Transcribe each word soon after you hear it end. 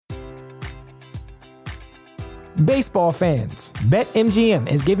Baseball fans, BetMGM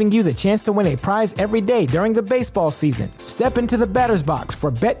is giving you the chance to win a prize every day during the baseball season. Step into the batter's box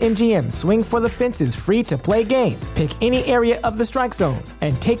for BetMGM Swing for the Fences free-to-play game. Pick any area of the strike zone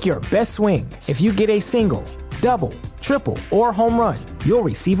and take your best swing. If you get a single, double, triple, or home run, you'll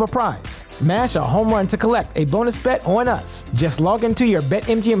receive a prize. Smash a home run to collect a bonus bet on us. Just log into your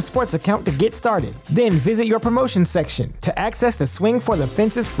BetMGM Sports account to get started. Then visit your promotion section to access the Swing for the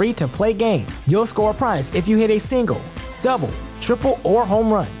Fences free-to-play game. You'll score a prize if you hit a single, double, triple, or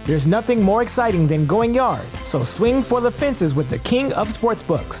home run. There's nothing more exciting than going yard. So swing for the fences with the king of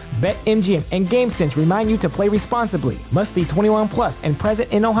sportsbooks. BetMGM and GameSense remind you to play responsibly. Must be 21 plus and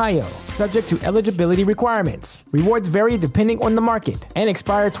present in Ohio. Subject to eligibility requirements. Rewards vary depending on the market and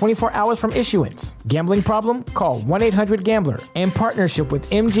expire 24 hours from issuance. Gambling problem? Call 1-800-GAMBLER. In partnership with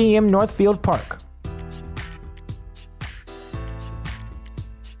MGM Northfield Park.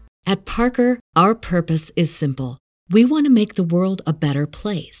 At Parker, our purpose is simple. We want to make the world a better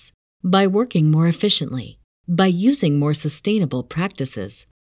place by working more efficiently, by using more sustainable practices,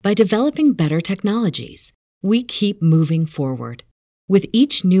 by developing better technologies. We keep moving forward. With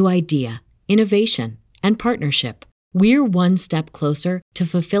each new idea, innovation, and partnership, we're one step closer to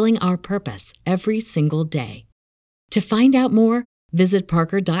fulfilling our purpose every single day. To find out more, visit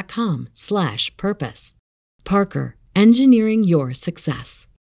parker.com/purpose. Parker, engineering your success.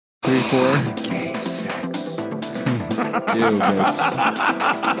 3, 4. Gay sex. Ew, bitch.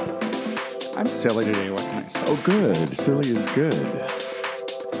 I'm silly today. What can I say? Oh, good. Silly is good.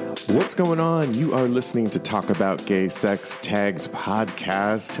 What's going on? You are listening to Talk About Gay Sex Tags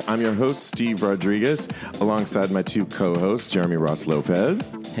podcast. I'm your host, Steve Rodriguez, alongside my two co-hosts, Jeremy Ross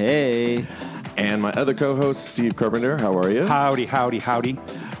Lopez. Hey. And my other co-host, Steve Carpenter. How are you? Howdy, howdy, howdy.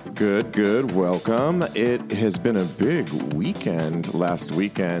 Good, good. Welcome. It has been a big weekend. Last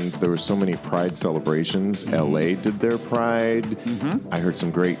weekend, there were so many Pride celebrations. LA did their Pride. I heard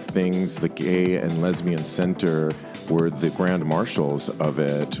some great things. The Gay and Lesbian Center were the grand marshals of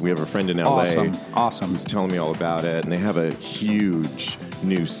it. We have a friend in LA. Awesome. Who's telling me all about it. And they have a huge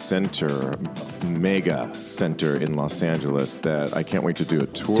new center, mega center in Los Angeles that I can't wait to do a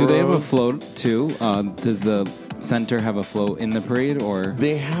tour Do they have a of. float, too? Does the center have a float in the parade, or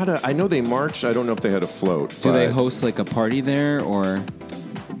They had I know they marched. I don't know if they had a float. do they but host like a party there, or?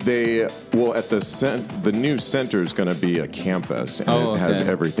 Well, at the new center is going to be a campus, and Oh, it has okay.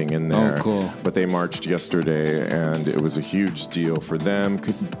 everything in there. Oh, cool. But they marched yesterday, and it was a huge deal for them,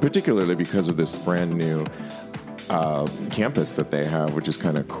 particularly because of this brand new campus that they have, which is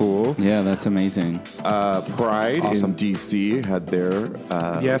kind of cool. Yeah, that's amazing. Pride Awesome. in D.C. had their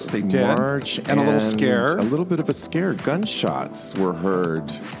Yes, they did. march, And a little scare. A little bit of a scare. Gunshots were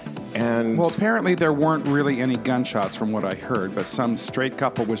heard. And Well, apparently there weren't really any gunshots from what I heard, but some straight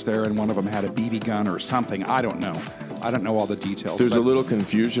couple was there and one of them had a BB gun or something. I don't know. I don't know all the details. there's but, a little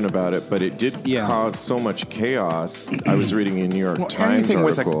confusion about it, but it did Yeah. cause so much chaos. I was reading a New York Well, Times anything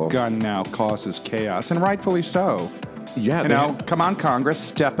article. with a gun now causes chaos, and rightfully so. Yeah, You know, come on, Congress,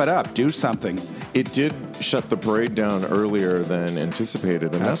 step it up, do something. it did shut the parade down earlier than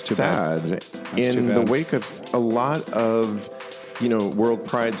anticipated, and That's that's too bad. sad. That's too In the bad. wake of a lot of, World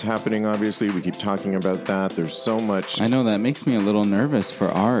Pride's happening, obviously, we keep talking about that. There's so much. I know that makes me a little nervous for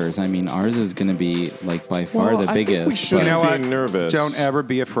ours. I mean, ours is going to be like by far Well, the I think we biggest. shouldn't You know be what? nervous. Don't ever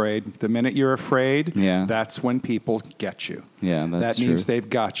be afraid. The minute you're afraid, Yeah. that's when people get you. Yeah, that's that means true. they've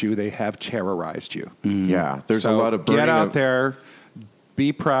got you. They have terrorized you. Yeah, there's So a lot of burning get out of- there,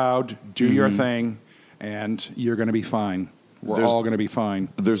 be proud, do your thing, and you're going to be fine. We're There's- all going to be fine.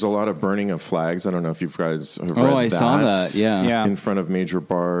 There's a lot of burning of flags. I don't know if you guys have Oh, read I saw that, yeah. Yeah. in front of major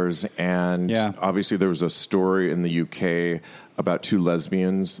bars. And Yeah. obviously there was a story in the UK about two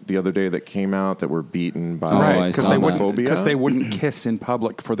lesbians the other day that came out that were beaten by I because saw they that. wouldn't homophobia. they wouldn't kiss in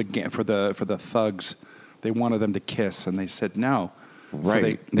public for the thugs. They wanted them to kiss, and they said no. So Right.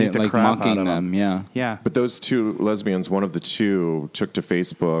 they They beat the like crap out mocking of them, yeah. Yeah. But those two lesbians, one of the two, took to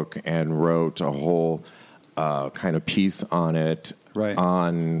Facebook and wrote a whole kind of piece on it. Right.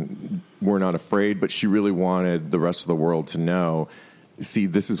 On We're Not Afraid, but she really wanted the rest of the world to know. See,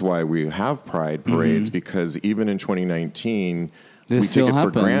 this is why we have Pride parades, because even in 2019, This we still take it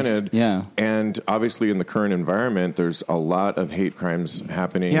happens. for granted. Yeah. And obviously, in the current environment, there's a lot of hate crimes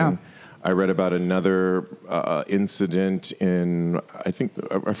happening. Yeah. I read about another incident in, I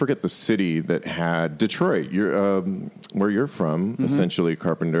forget the city that had Detroit, where you're from, essentially,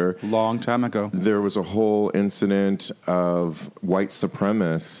 Carpenter. Long time ago. There was a whole incident of white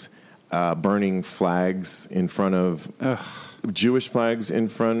supremacists burning flags in front of Jewish flags in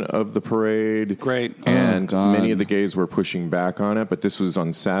front of the parade. Great. And Oh, God. many of the gays were pushing back on it, but this was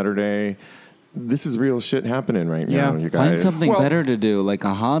on Saturday. this is real shit happening right Yeah. now, you Find guys. something Well- better to do, like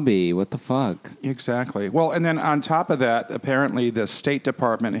a hobby. What the fuck? Exactly. Well, and then on top of that, apparently the State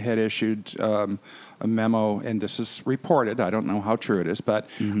Department had issued a memo, and this is reported. I don't know how true it is, but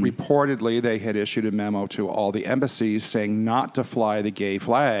reportedly they had issued a memo to all the embassies saying not to fly the gay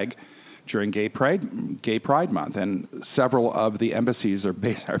flag during Gay Pride Month, and several of the embassies are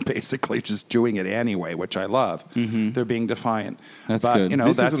basically just doing it anyway, which I love. They're being defiant. That's but, good. You know,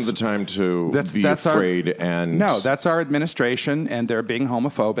 This that's, isn't the time to be that's afraid and... No, that's our administration, and they're being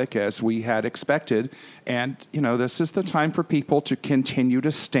homophobic as we had expected. And, you know, this is the time for people to continue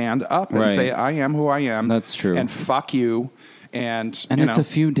to stand up and Right. say, I am who I am. That's true. And fuck you. And you it's know, a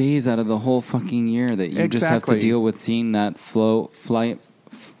few days out of the whole fucking year that you just have to Exactly. deal with seeing that flag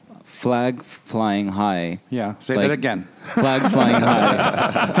flying high. Yeah, say Like- that again. Flag flying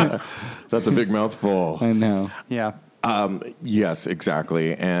high. That's a big mouthful. I know. Yeah. Yes,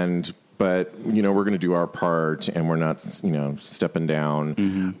 exactly. But, you know, we're going to do our part, and we're not, you know, stepping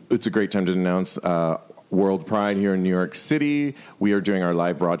down. It's a great time to announce World Pride here in New York City. We are doing our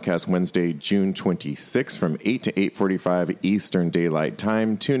live broadcast Wednesday, June 26th from 8 to 8:45 Eastern Daylight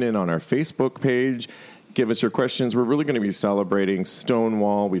Time. Tune in on our Facebook page. Give us your questions. We're really going to be celebrating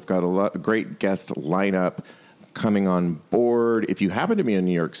Stonewall. We've got a great guest lineup coming on board. If you happen to be in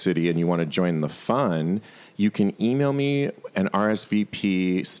New York City and you want to join the fun, you can email me an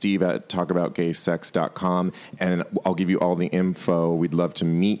RSVP, steve@talkaboutgaysex.com, and I'll give you all the info. We'd love to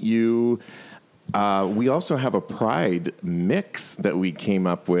meet you. We also have a Pride mix that we came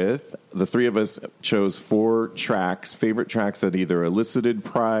up with. The three of us chose 4 tracks, favorite tracks that either elicited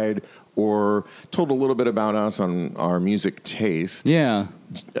Pride or told a little bit about us on our music taste. Yeah.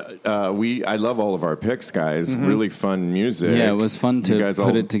 I love all of our picks, guys. Really fun music. Yeah, it was fun You to guys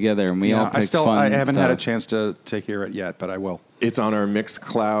put it together, and we all picked fun I haven't had a stuff. chance to hear it yet, but I will. It's on our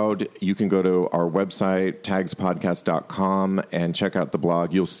Mixcloud. You can go to our website, tagspodcast.com, and check out the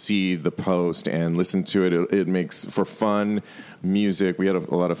blog. You'll see the post and listen to it. It makes for fun music. We had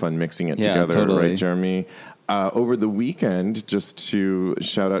a lot of fun mixing it Yeah, together, totally. right, Jeremy? Over the weekend, just to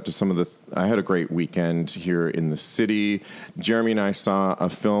shout out to some of the... I had a great weekend here in the city. Jeremy and I saw a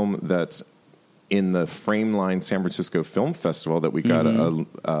film that's in the Frameline San Francisco Film Festival that we got a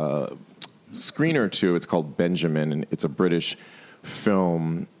screener to. It's called Benjamin, and it's a British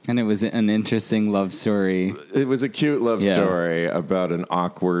film. And it was an interesting love story. It was a cute love Yeah. story about an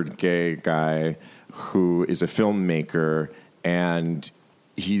awkward gay guy who is a filmmaker, and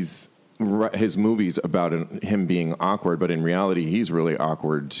his movie's about him being awkward, but in reality, he's really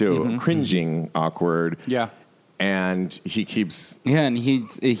awkward too, cringing awkward. Yeah. And he keeps... Yeah, and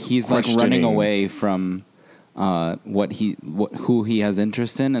he's like running Questioning. away from who he has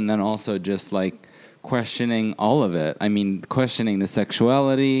interest in, and then also just like questioning all of it. I mean, questioning the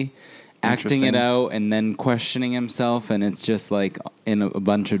sexuality, acting it Interesting. out, and then questioning himself, and it's just like in a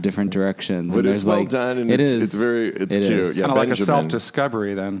bunch of different directions. But And it's there's, well like, done, and it it's is. it's It cute. is. Yeah, Kind of like a Benjamin.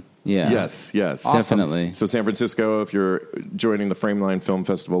 self-discovery then. Yeah. Yes. Awesome. Definitely. So San Francisco, if you're joining the Frameline Film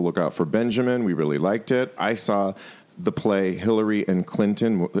Festival, look out for Benjamin. We really liked it. I saw the play Hillary and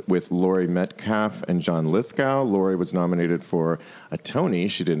Clinton with Laurie Metcalf and John Lithgow. Laurie was nominated for a Tony.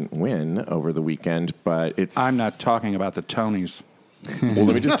 She didn't win over the weekend, but it's... I'm not talking about the Tonys. Well,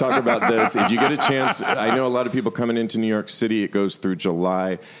 let me just talk about this. If you get a chance, I know a lot of people coming into New York City. It goes through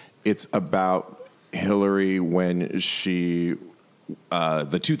July. It's about Hillary when she...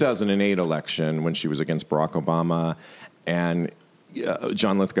 the 2008 election when she was against Barack Obama, and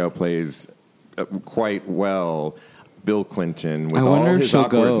John Lithgow plays quite well Bill Clinton with I all wonder if his she'll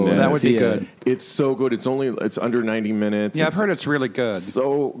go. awkwardness. That would be See it. good. It's so good. It's under 90 minutes. Yeah, I've It's heard it's really good.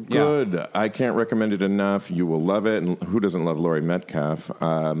 so Yeah. good. I can't recommend it enough. You will love it. And who doesn't love Laurie Metcalf?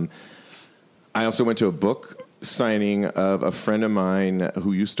 I also went to a book signing of a friend of mine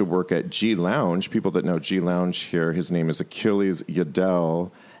who used to work at G Lounge. People that know G Lounge here, his name is Achilles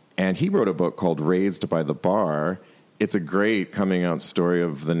Yadel, and he wrote a book called Raised by the Bar. It's a great coming out story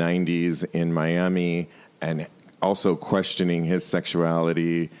of the 90s in Miami and also questioning his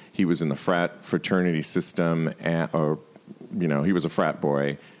sexuality. He was in the fraternity system, he was a frat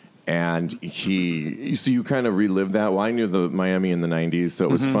boy. And you kind of relive that. Well, I knew the Miami in the 90s, so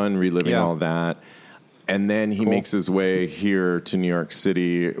it was fun reliving Yeah. all that. And then he makes his way here to New York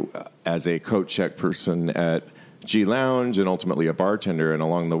City as a coat check person at G Lounge and ultimately a bartender. And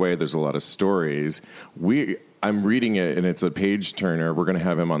along the way, there's a lot of stories. I'm reading it, and it's a page turner. We're going to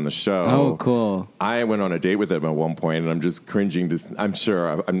have him on the show. Oh, cool. I went on a date with him at one point, and I'm just cringing. I'm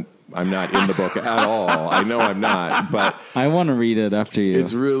sure I'm I'm not in the book at all. I know I'm not, but I want to read it after you.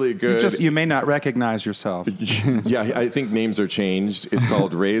 it's really good. You may not recognize yourself. Yeah, I think names are changed. It's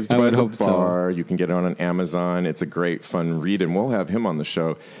called Raised by the Bar. You can get it on Amazon. It's a great, fun read, and we'll have him on the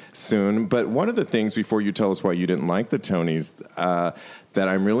show soon. But one of the things, before you tell us why you didn't like the Tonys, that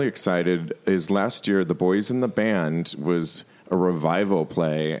I'm really excited is last year, The Boys in the Band was a revival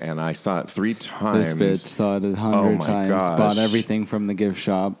play, and I saw it 3 times. This bitch saw it 100 times. Gosh. Bought everything from the gift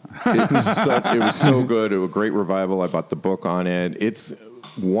shop. It was so good. It was a great revival. I bought the book on it. It's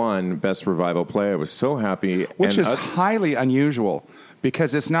won Best Revival Play. I was so happy. Which is highly unusual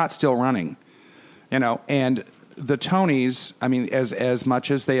because it's not still running. And the Tonys, I mean, as much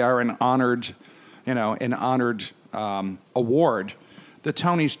as they are an honored award, the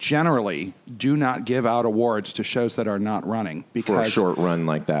Tonys generally do not give out awards to shows that are not running because for a short run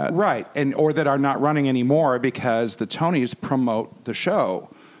like that, right? Or that are not running anymore because the Tonys promote the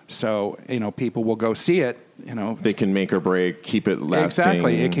show, so people will go see it. They can make or break, keep it lasting.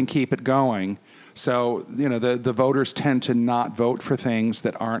 Exactly, it can keep it going. So the voters tend to not vote for things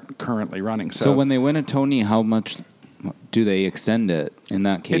that aren't currently running. So when they win a Tony, how much do they extend it? In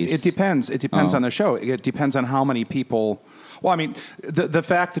that case, it depends. It depends on the show. It depends on how many people. Well, I mean, the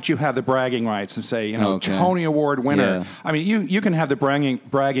fact that you have the bragging rights and say, Tony Award winner. Yeah. I mean, you can have the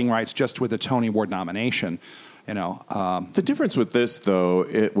bragging rights just with a Tony Award nomination. The difference with this, though,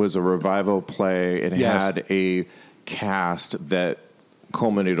 it was a revival play. It had a cast that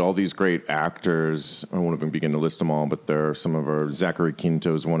culminated all these great actors. I won't even begin to list them all, but there are some of our. Zachary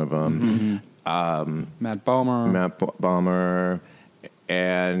Quinto is one of them. Mm-hmm. Matt Bomer.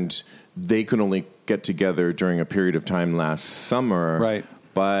 And they could only get together during a period of time last summer. Right.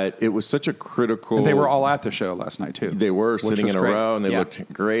 But it was such a critical... And they were all at the show last night, too. They were sitting in a row, and they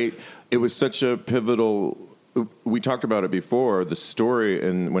looked great. It was such a pivotal... We talked about it before. The story,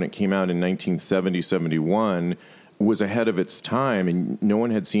 and when it came out in 1970-71, was ahead of its time, and no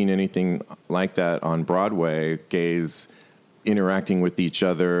one had seen anything like that on Broadway. Gays interacting with each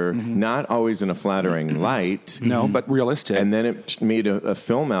other, not always in a flattering light. No, but realistic. And then it made a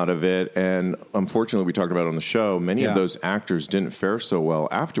film out of it, and unfortunately, we talked about it on the show, many of those actors didn't fare so well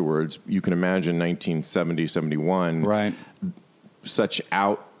afterwards. You can imagine 1970, 71. Right. Such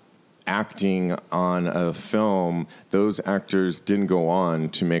acting on a film, those actors didn't go on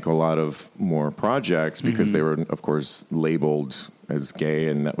to make a lot of more projects because they were, of course, labeled as gay,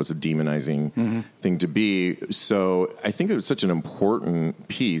 and that was a demonizing thing to be. So I think it was such an important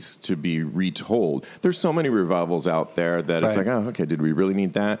piece to be retold. There's so many revivals out there that it's like, oh, okay, did we really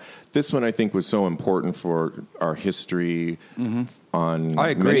need that? This one I think was so important for our history on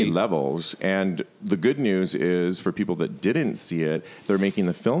many levels. And the good news is for people that didn't see it, they're making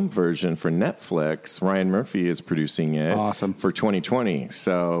the film version for Netflix. Ryan Murphy is producing it for 2020.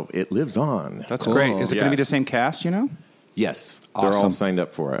 So it lives on. That's great. Is it going to be the same cast, Yes, they're all signed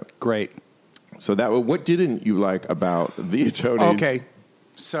up for it. Great. So what didn't you like about the Tonys? Okay,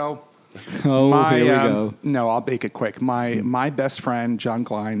 so here we go. No, I'll make it quick. My best friend John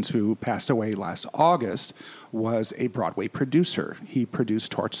Glines, who passed away last August, was a Broadway producer. He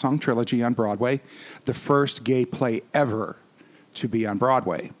produced Torch Song Trilogy on Broadway, the first gay play ever to be on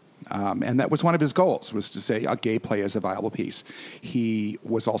Broadway. And that was one of his goals, was to say a gay play is a viable piece. He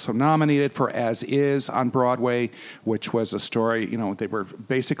was also nominated for As Is on Broadway, which was a story, they were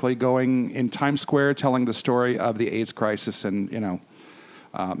basically going in Times Square telling the story of the AIDS crisis and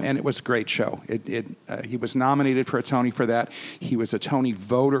it was a great show. He was nominated for a Tony for that. He was a Tony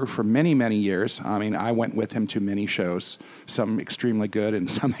voter for many, many years. I mean, I went with him to many shows, some extremely good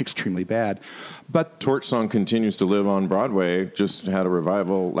and some extremely bad. But Torch Song continues to live on Broadway. Just had a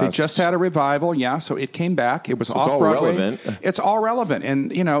revival last... They just had a revival, yeah. So it came back. It was off Broadway. Relevant. It's all relevant.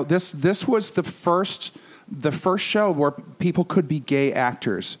 And, this was the first show where people could be gay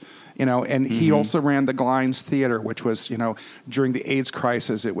actors. And he also ran the Glines Theater, which was, during the AIDS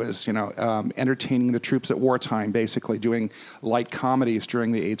crisis, it was, entertaining the troops at wartime, basically doing light comedies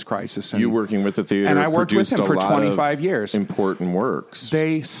during the AIDS crisis. And you working with the theater, and I worked with him for 25 years. Important works.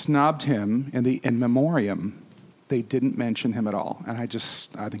 They snubbed him in memoriam. They didn't mention him at all, and I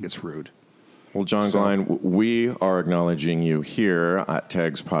think it's rude. Well, John Gline, we are acknowledging you here at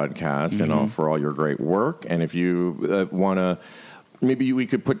Tags Podcast and for all your great work. And if you want to. Maybe we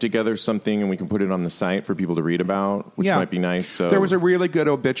could put together something and we can put it on the site for people to read about, which might be nice. So there was a really good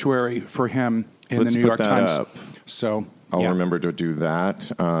obituary for him in the New York Times. So I'll remember to do that.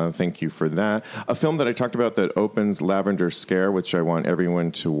 Thank you for that. A film that I talked about that opens Lavender Scare, which I want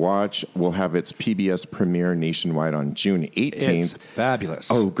everyone to watch, will have its PBS premiere nationwide on June 18th. It's fabulous.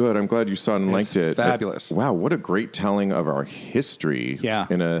 Oh, good. I'm glad you saw it and liked it. Fabulous. Wow, what a great telling of our history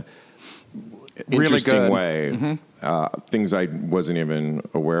in a interesting way. Mm-hmm. Things I wasn't even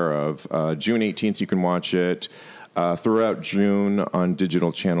aware of. June 18th, you can watch it. Throughout June on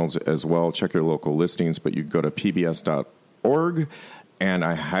digital channels as well. Check your local listings, but you can go to pbs.org, and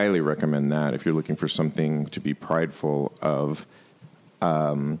I highly recommend that if you're looking for something to be prideful of.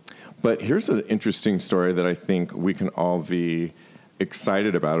 But here's an interesting story that I think we can all be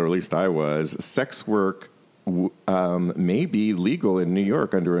excited about, or at least I was. Sex work may be legal in New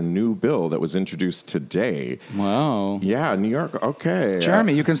York under a new bill that was introduced today. Wow. Yeah, New York. Okay.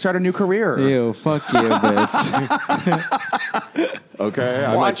 Jeremy, you can start a new career. Ew, fuck you, bitch. Okay,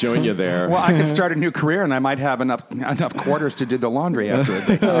 I might join you there. Well, I could start a new career, and I might have enough quarters to do the laundry after a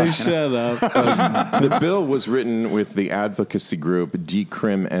day. Oh, shut up. The bill was written with the advocacy group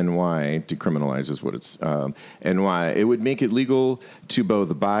Decrim NY. Decriminalize is what it's NY. It would make it legal to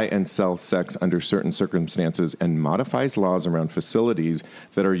both buy and sell sex under certain circumstances and modifies laws around facilities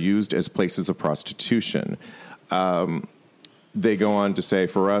that are used as places of prostitution. They go on to say,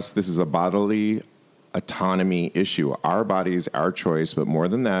 for us, this is a bodily autonomy issue. Our bodies, our choice, but more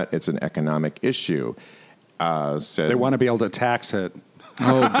than that, it's an economic issue. They want to be able to tax it.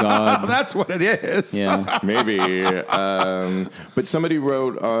 Oh, God. That's what it is. Yeah. Maybe. But somebody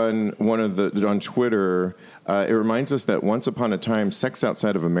wrote on on Twitter, it reminds us that once upon a time, sex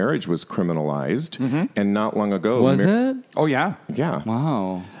outside of a marriage was criminalized. Mm-hmm. And not long ago... Was it? Oh, yeah. Yeah.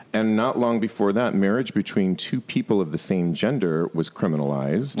 Wow. And not long before that, marriage between two people of the same gender was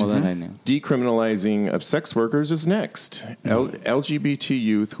criminalized. Well, then I knew. Decriminalizing of sex workers is next. LGBT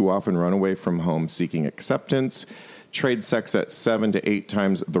youth who often run away from home seeking acceptance trade sex at 7 to 8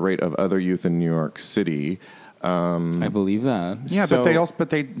 times the rate of other youth in New York City. I believe that. Yeah, but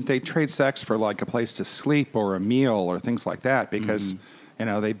they trade sex for like a place to sleep or a meal or things like that because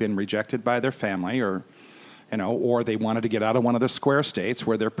they've been rejected by their family or they wanted to get out of one of the square states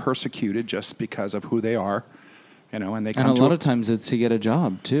where they're persecuted just because of who they are, and they come and a lot of times it's to get a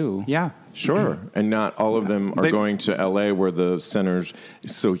job too. Yeah, sure. And not all of them are going to L.A. where the center's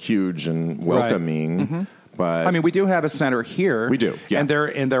so huge and welcoming. Right. Mm-hmm. But I mean, we do have a center here. We do, yeah. And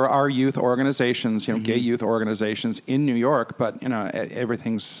there are youth organizations, gay youth organizations in New York, but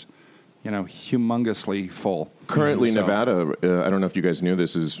everything's humongously full. Currently, Nevada, I don't know if you guys knew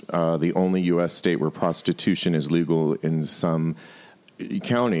this, is the only U.S. state where prostitution is legal in some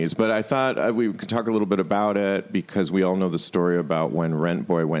counties. But I thought we could talk a little bit about it because we all know the story about when Rent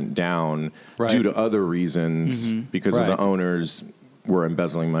Boy went down due to other reasons because of the owners were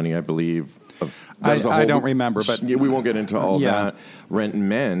embezzling money, I believe. I don't remember, but we won't get into all that. Rent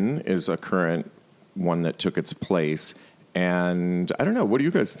Men is a current one that took its place. And I don't know, what do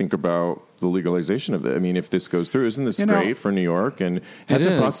you guys think about the legalization of it? I mean, if this goes through, isn't this great for New York? And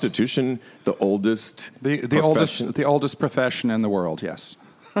hasn't prostitution the oldest the oldest profession in the world? Yes.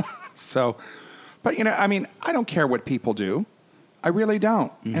 So, but I mean, I don't care what people do. I really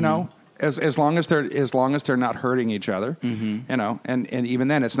don't. As long as they're not hurting each other. And even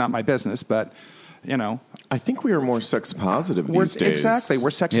then, it's not my business. But I think we are more sex positive these days. Exactly,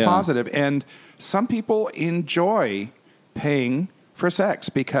 we're sex positive, and some people enjoy paying for sex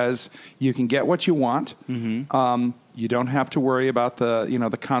because you can get what you want. You don't have to worry about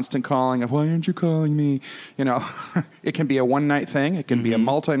the constant calling of why aren't you calling me? It can be a one night thing, it can be a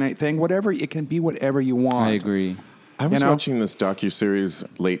multi-night thing, whatever. It can be whatever you want. I agree. I was watching this docuseries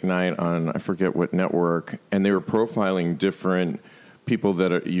late night on I forget what network, and they were profiling different people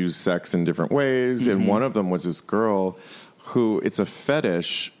that use sex in different ways, and one of them was this girl who it's a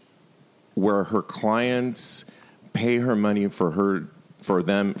fetish where her clients pay her money for her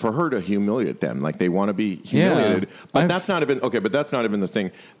to humiliate them. Like they want to be humiliated. But that's not even the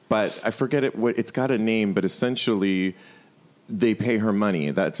thing. But I forget it. It's got a name, but essentially they pay her money.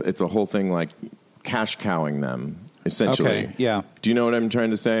 It's a whole thing like cash cowing them. Essentially. Okay, yeah. Do you know what I'm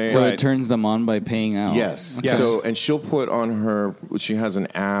trying to say? So it turns them on by paying out. Yes. So, and she'll put on she has an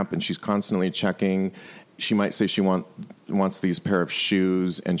app and she's constantly checking. She might say she wants these pair of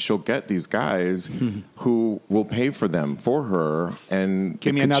shoes, and she'll get these guys who will pay for them for her. And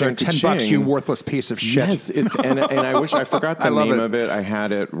give me another $10, you worthless piece of shit. Yes, and I wish I forgot the name of it. I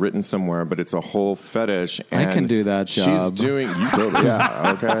had it written somewhere, but it's a whole fetish. And I can do that job. She's doing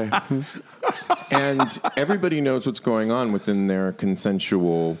okay. And everybody knows what's going on within their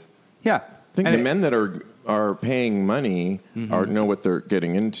consensual. Yeah. I think the men that are are paying money or know what they're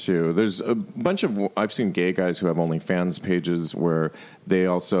getting into. There's a bunch of, I've seen gay guys who have OnlyFans pages where they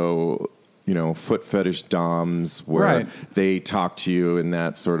also, foot fetish doms where they talk to you in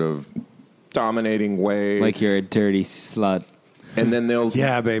that sort of dominating way. Like you're a dirty slut. And then they'll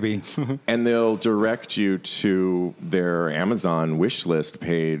baby. and they'll direct you to their Amazon wish list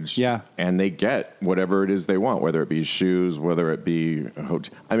page. Yeah. And they get whatever it is they want, whether it be shoes, whether it be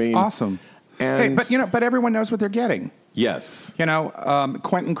hotel. I mean, Awesome. And But everyone knows what they're getting. yes.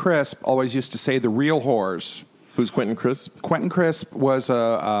 Quentin Crisp always used to say the real whores. Who's Quentin Crisp? Quentin Crisp was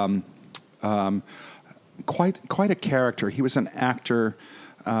quite a character. He was an actor.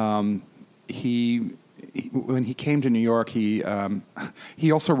 He when he came to New York, he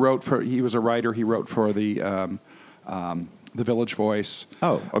also wrote for. He was a writer. He wrote for the Village Voice.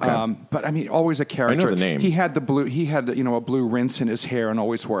 Oh, okay. But I mean, always a character. I know the name. He had the blue. He had a blue rinse in his hair and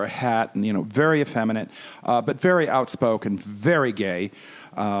always wore a hat and very effeminate, but very outspoken, very gay,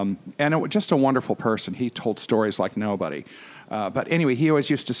 and just a wonderful person. He told stories like nobody. But anyway, he always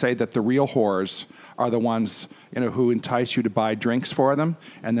used to say that the real whores are the ones who entice you to buy drinks for them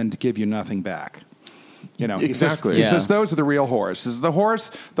and then to give you nothing back. Exactly. He says those are the real whores. He says the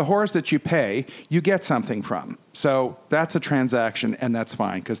whores that you pay, you get something from. So that's a transaction, and that's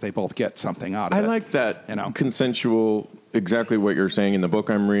fine because they both get something out of it. I like that consensual, exactly what you're saying in the book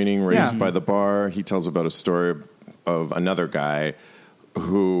I'm reading, Raised by the Bar. He tells about a story of another guy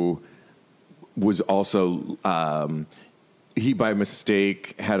who was also... he by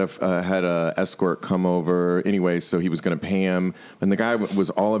mistake had a escort come over anyway, so he was going to pay him, and the guy was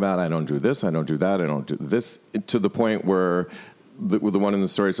all about, I don't do this, I don't do that, I don't do this, to the point where the one in the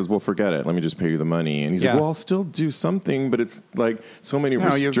story says, well, forget it, let me just pay you the money. And he's like, well, I'll still do something, but it's like so many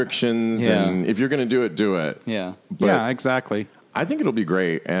restrictions, and if you're going to do it. Yeah. But exactly. I think it'll be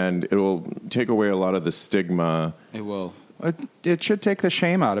great, and it'll take away a lot of the stigma. It will. It should take the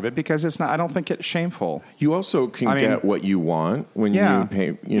shame out of it because it's not. I don't think it's shameful. You also can get what you want when you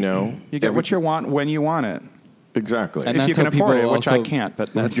pay. You get what you want when you want it. Exactly, and if you can afford it, which I can't.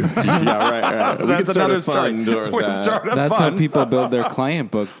 But that's right. That's another story. That's how people build their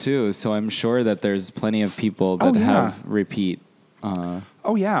client book too. So I'm sure that there's plenty of people that have repeat.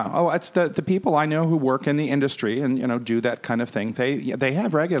 It's the people I know who work in the industry and do that kind of thing. They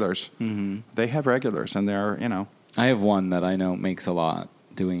have regulars. Mm-hmm. They have regulars, and they're I have one that I know makes a lot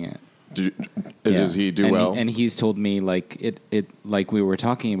doing it. Does he do well? And he's told me like it like we were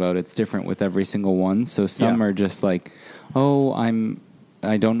talking about, it's different with every single one. So some are just like,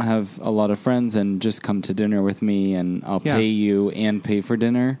 I don't have a lot of friends and just come to dinner with me and I'll pay you and pay for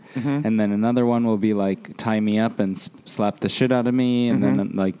dinner. Mm-hmm. And then another one will be like tie me up and slap the shit out of me, and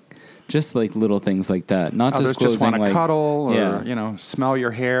then like just like little things like that. Not disclosing just want to like cuddle or smell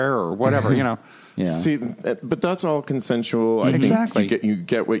your hair or whatever. Yeah. See, but that's all consensual. I think you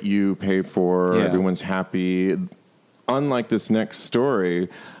get what you pay for. Yeah. Everyone's happy. Unlike this next story,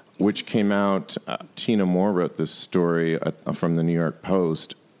 which came out, Tina Moore wrote this story from the New York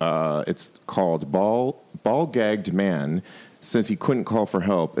Post. It's called Ball-Gagged Man Says He Couldn't Call for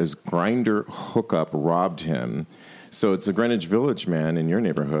Help as Grindr Hookup Robbed Him. So it's a Greenwich Village man in your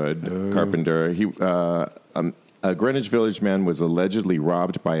neighborhood, Carpenter. A Greenwich Village man was allegedly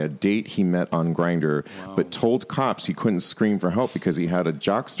robbed by a date he met on Grindr, but told cops he couldn't scream for help because he had a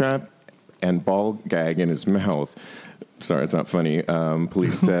jockstrap and ball gag in his mouth. Sorry, it's not funny.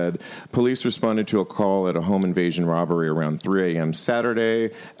 Police said. Police responded to a call at a home invasion robbery around 3 a.m. Saturday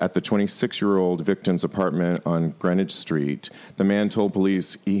at the 26-year-old victim's apartment on Greenwich Street. The man told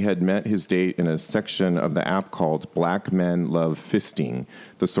police he had met his date in a section of the app called Black Men Love Fisting.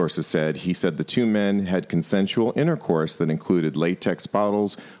 The sources said he said the two men had consensual intercourse that included latex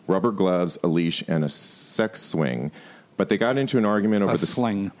bottles, rubber gloves, a leash, and a sex swing. But they got into an argument over the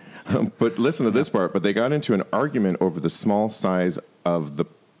sling. But listen to this part. But they got into an argument over the small size of the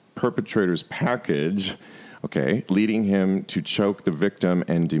perpetrator's package, leading him to choke the victim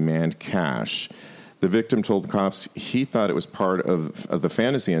and demand cash. The victim told cops he thought it was part of the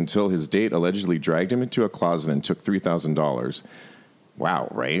fantasy until his date allegedly dragged him into a closet and took $3,000. Wow,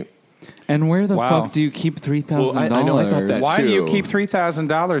 right? And where the fuck do you keep $3,000? I know, I thought that Why too. do you keep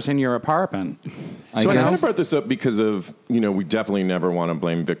 $3,000 in your apartment? I kind of brought this up because of, we definitely never want to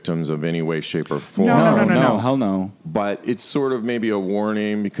blame victims of any way, shape, or form. No, hell no. But it's sort of maybe a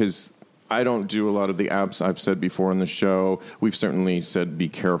warning because I don't do a lot of the apps I've said before in the show. We've certainly said be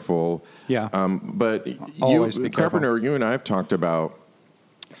careful. Yeah. But always be Carpenter, you and I have talked about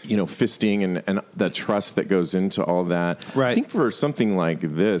fisting and the trust that goes into all that. Right. I think for something like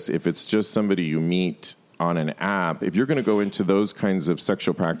this, if it's just somebody you meet on an app, if you're going to go into those kinds of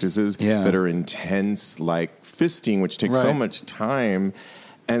sexual practices that are intense, like fisting, which takes so much time,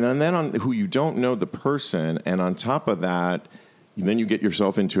 and then on who you don't know the person, and on top of that, then you get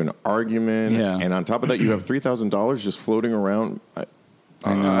yourself into an argument, and on top of that, you have $3,000 just floating around.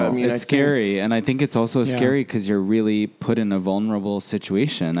 I know. I mean, it's scary, and I think it's also scary because you're really put in a vulnerable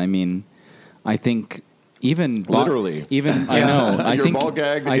situation. I mean, I think even literally, I know. I You're think ball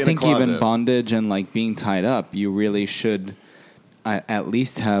gagged I in think a closet. even bondage and like being tied up, you really should at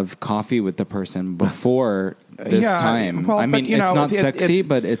least have coffee with the person before this time. Well, I mean, it's not sexy,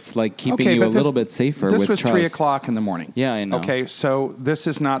 but it's like keeping you a little bit safer. This with was trust. 3 o'clock in the morning. Yeah, I know. Okay, so this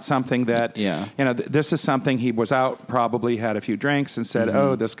is not something that this is something he was out, probably had a few drinks, and said,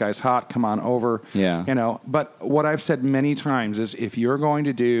 "Oh, this guy's hot. Come on over." Yeah, But what I've said many times is, if you're going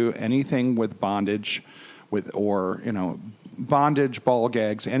to do anything with bondage, bondage, ball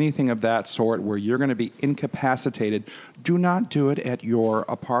gags, anything of that sort, where you're going to be incapacitated, do not do it at your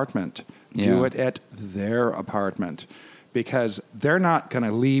apartment. Do it at their apartment, because they're not going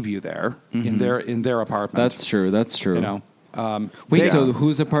to leave you there in their apartment. That's true. That's true. Wait, so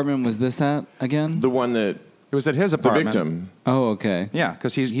whose apartment was this at again? The one that it was at his the apartment. victim. Oh, okay. Yeah,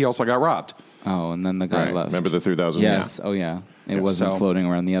 because he also got robbed. Oh, and then the guy left. Remember the 3,000? Yes. Yeah. Oh, yeah. It wasn't floating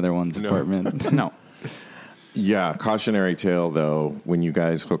around the other one's apartment. No. Yeah, cautionary tale though. When you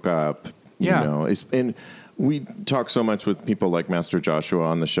guys hook up, you know, and we talk so much with people like Master Joshua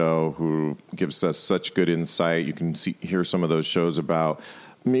on the show, who gives us such good insight. You can hear some of those shows about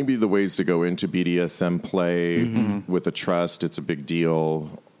maybe the ways to go into BDSM play with a trust. It's a big deal,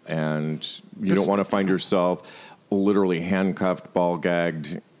 and you don't want to find yourself literally handcuffed, ball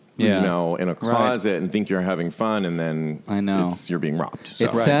gagged, in a closet and think you're having fun, and then you're being robbed. So,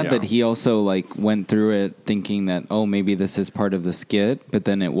 it's sad that he also went through it thinking that, oh, maybe this is part of the skit, but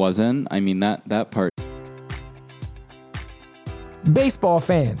then it wasn't. I mean, that part. Baseball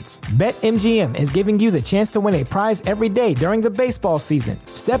fans, BetMGM is giving you the chance to win a prize every day during the baseball season.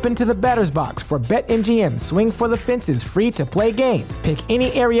 Step into the batter's box for BetMGM Swing for the Fences free-to-play game. Pick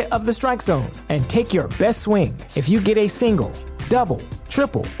any area of the strike zone and take your best swing. If you get a single, double,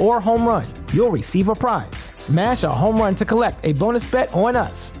 triple, or home run, you'll receive a prize. Smash a home run to collect a bonus bet on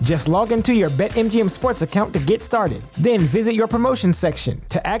us. Just log into your BetMGM Sports account to get started. Then visit your promotions section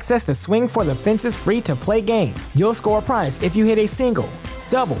to access the Swing for the Fences free-to-play game. You'll score a prize if you hit a single,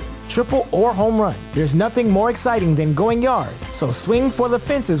 double, triple, or home run. There's nothing more exciting than going yard, so swing for the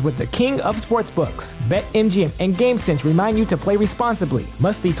fences with the king of sportsbooks. BetMGM and GameSense remind you to play responsibly.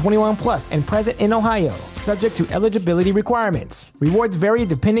 Must be 21 plus and present in Ohio. Subject to eligibility requirements. Rewards vary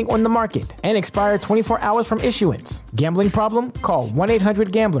depending on the market and expire 24 hours from issuance. Gambling problem? Call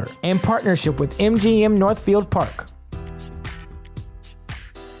 1-800-GAMBLER. In partnership with MGM Northfield Park.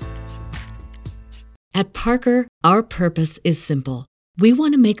 At Parker, our purpose is simple. We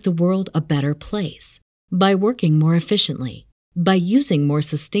want to make the world a better place by working more efficiently, by using more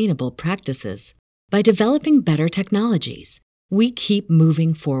sustainable practices, by developing better technologies. We keep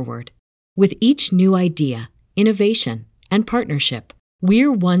moving forward. With each new idea, innovation, and partnership,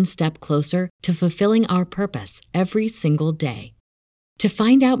 we're one step closer to fulfilling our purpose every single day. To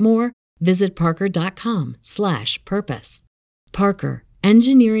find out more, visit parker.com/purpose. Parker,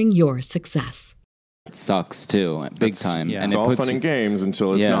 engineering your success. It sucks too, big time. Yeah. And it's all fun and games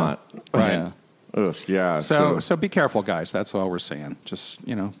until it's not. Right. Yeah. Ugh, yeah. So be careful, guys. That's all we're saying. Just,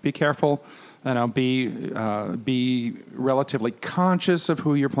 be careful. Be relatively conscious of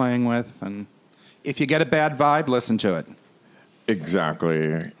who you're playing with. And if you get a bad vibe, listen to it.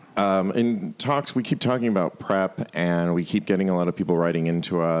 Exactly. In talks, we keep talking about PrEP, and we keep getting a lot of people writing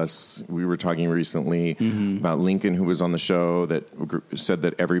into us. We were talking recently about Lincoln, who was on the show, that said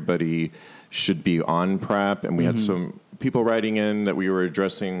that everybody should be on PrEP, and we had some people writing in that we were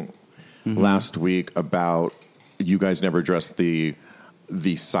addressing last week about you guys never addressed the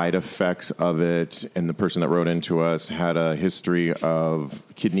side effects of it, and the person that wrote into us had a history of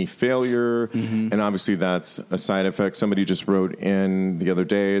kidney failure, and obviously that's a side effect. Somebody just wrote in the other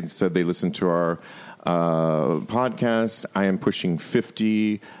day and said they listened to our podcast. I am pushing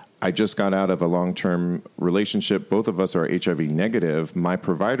 50. I just got out of a long-term relationship. Both of us are HIV negative. My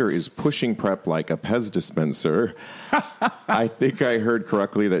provider is pushing PrEP like a Pez dispenser. I think I heard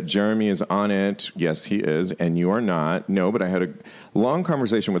correctly that Jeremy is on it. Yes, he is, and you are not. No, but I had a long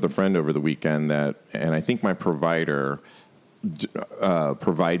conversation with a friend over the weekend and I think my provider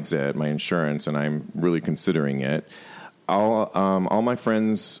provides it, my insurance, and I'm really considering it. All my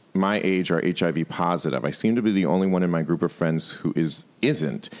friends my age are HIV positive. I seem to be the only one in my group of friends who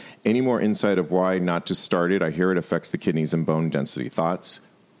isn't. Any more insight of why not to start it? I hear it affects the kidneys and bone density. Thoughts?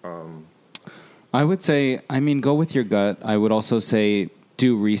 I would say, go with your gut. I would also say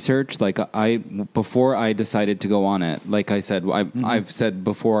do research. Like before I decided to go on it, like I said, I've said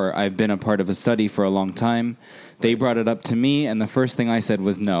before, I've been a part of a study for a long time. They brought it up to me, and the first thing I said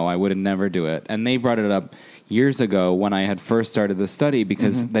was no, I would never do it. And they brought it up years ago when I had first started the study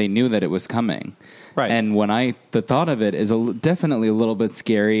because they knew that it was coming. Right. And the thought of it is definitely a little bit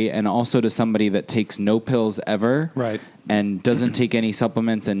scary, and also to somebody that takes no pills ever, right, and doesn't take any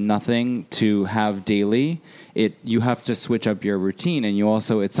supplements and nothing to have daily. You have to switch up your routine, and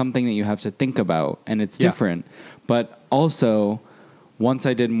it's something that you have to think about, and it's different. But also, once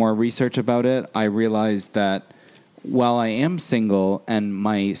I did more research about it, I realized that while I am single and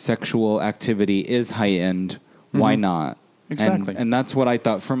my sexual activity is heightened, why not? Exactly. And that's what I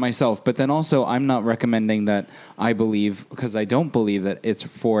thought for myself. But then also, I'm not recommending that because I don't believe that it's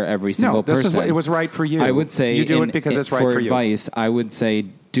for every single person. It was right for you. I would say you do it because it's right for you. For advice, I would say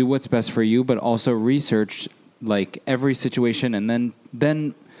do what's best for you, but also research like every situation and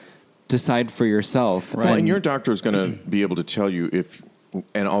then decide for yourself. Right. Well, and your doctor is going to be able to tell you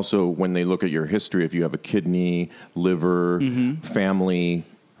and also when they look at your history, if you have a kidney, liver, family.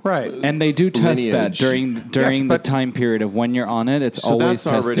 Right. And they do test lineage. that during the time period of when you're on it. It's always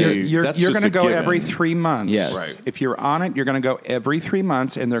tested. You're going to go every 3 months. Yes. Right. If you're on it, you're going to go every 3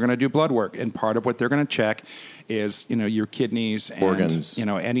 months, and they're going to do blood work. And part of what they're going to check is, your kidneys and organs.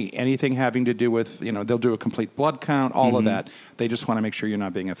 Anything having to do with, they'll do a complete blood count, all of that. They just want to make sure you're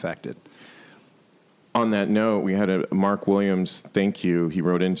not being affected. On that note, we had Mark Williams, thank you. He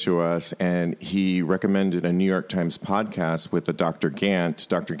wrote into us, and he recommended a New York Times podcast with a Dr. Gant.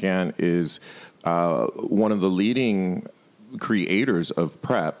 Dr. Gant is one of the leading creators of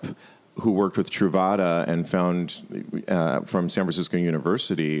PrEP, who worked with Truvada and found from San Francisco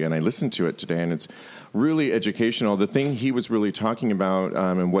University. And I listened to it today, and it's really educational. The thing he was really talking about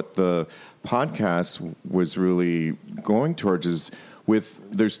and what the podcast was really going towards is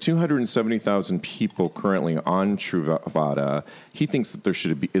there's 270,000 people currently on Truvada. He thinks that there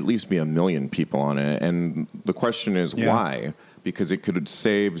should at least be 1 million people on it. And the question is why? Because it could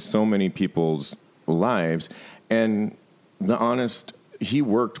save so many people's lives. And he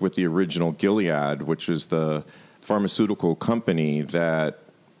worked with the original Gilead, which was the pharmaceutical company that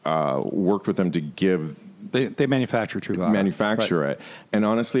worked with them to give... They manufacture Truvada. It. And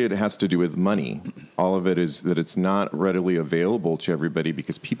honestly, it has to do with money. All of it is that it's not readily available to everybody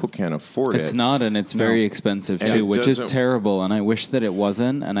because people can't afford it. It's not, and it's very expensive too, which is terrible. And I wish that it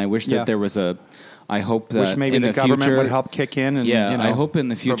wasn't. And I wish that there was I hope that wish maybe in the government future, would help kick in. And, I hope in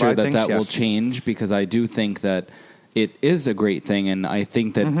the future that will yes. change, because I do think that it is a great thing, and I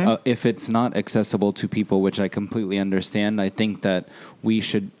think that if it's not accessible to people, which I completely understand, I think that we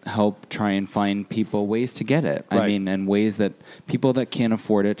should help try and find people ways to get it. Right. I mean, and ways that people that can't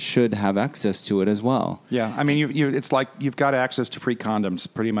afford it should have access to it as well. Yeah, I mean, it's like you've got access to free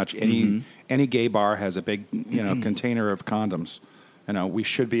condoms. Pretty much any gay bar has a big container of condoms. We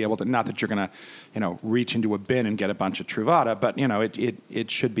should be able to. Not that you're going to reach into a bin and get a bunch of Truvada, but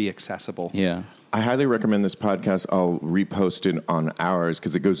it should be accessible. Yeah. I highly recommend this podcast. I'll repost it on ours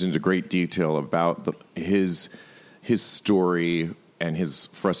because it goes into great detail about his story and his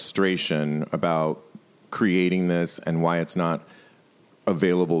frustration about creating this and why it's not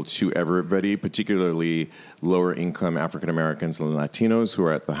available to everybody, particularly lower income African Americans and Latinos who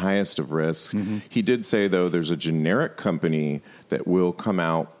are at the highest of risk. He did say, though, there's a generic company that will come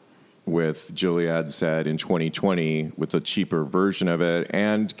out with, Gilead said, in 2020 with a cheaper version of it,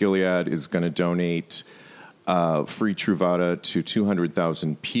 and Gilead is going to donate free Truvada to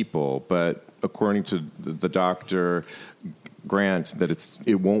 200,000 people. But according to the doctor Grant, that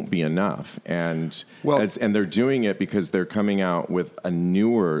it won't be enough, and they're doing it because they're coming out with a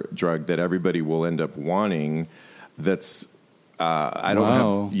newer drug that everybody will end up wanting. That's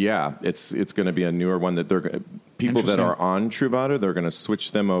it's going to be a newer one that people that are on Truvada, they're going to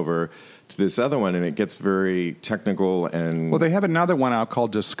switch them over to this other one, and it gets very technical. And they have another one out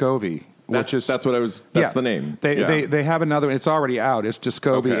called Descovy. That's the name. They have another one. It's already out. It's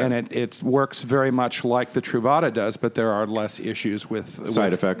Descovy, and it works very much like the Truvada does, but there are less issues with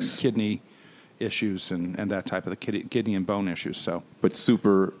side effects, kidney issues, and that type of the kidney and bone issues. So, but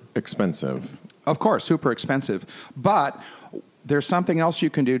super expensive. Of course, super expensive. But there's something else you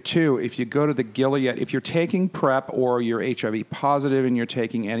can do too. If you go to the Gilead, if you're taking PrEP or you're HIV positive and you're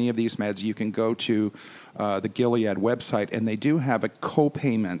taking any of these meds, you can go to the Gilead website, and they do have a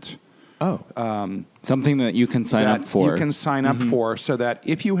co-payment. Something that you can sign up for. You can sign up for, so that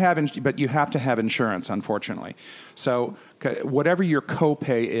if you have, but you have to have insurance, unfortunately. So whatever your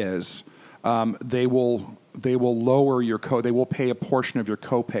copay is, they will lower your they will pay a portion of your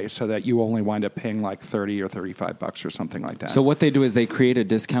copay so that you only wind up paying like $30 or $35 or something like that. So what they do is they create a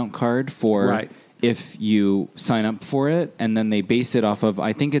discount card for if you sign up for it, and then they base it off of,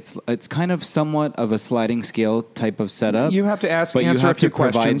 I think it's kind of somewhat of a sliding scale type of setup. You have to answer you have a few to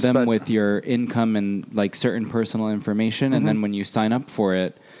provide questions, them with your income and like certain personal information, and then when you sign up for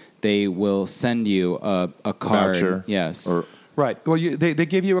it, they will send you a card. Voucher. Yes. Right. Well, they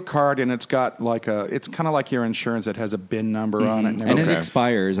give you a card, and it's got it's kind of like your insurance. It has a BIN number on it, and it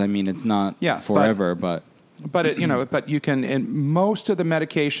expires. I mean, it's not forever, but but you can. In most of the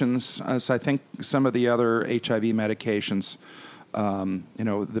medications, as I think some of the other HIV medications,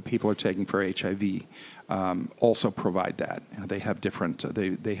 the people are taking for HIV, also provide that. They have different.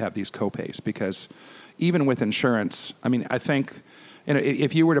 They have these copays because even with insurance, I mean, I think.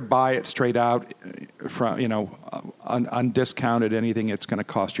 If you were to buy it straight out from, undiscounted anything, it's going to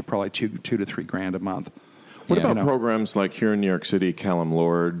cost you probably $2,000 to $3,000 a month. What about programs like here in New York City, Callum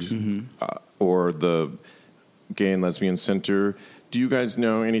Lord, or the Gay and Lesbian Center? Do you guys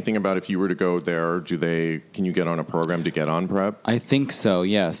know anything about if you were to go there? Can you get on a program to get on PrEP? I think so.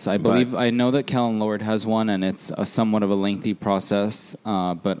 Yes, I know that Callum Lord has one, and it's somewhat of a lengthy process.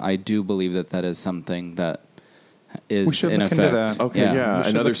 But I do believe that is something that is in effect. Okay, yeah.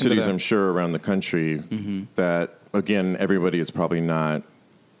 And other cities, I'm sure, around the country that, again, everybody is probably not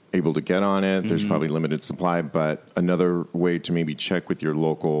able to get on it. There's probably limited supply, but another way to maybe check with your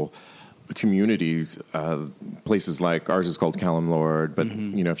local communities, places like ours is called Callum Lord, but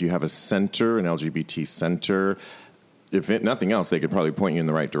if you have a center, an LGBT center, if nothing else, they could probably point you in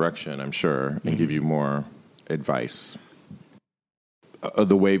the right direction, I'm sure, and give you more advice.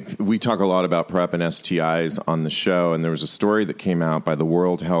 The way we talk a lot about PrEP and STIs on the show, and there was a story that came out by the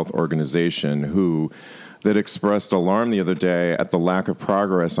World Health Organization that expressed alarm the other day at the lack of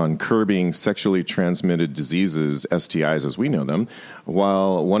progress on curbing sexually transmitted diseases, STIs as we know them,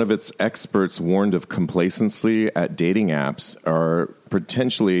 while one of its experts warned of complacency at dating apps are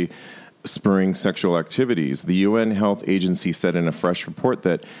potentially spurring sexual activities. The UN Health Agency said in a fresh report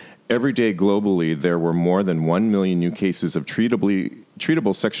that every day globally, there were more than 1 million new cases of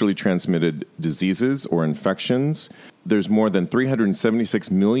treatable sexually transmitted diseases or infections. There's more than 376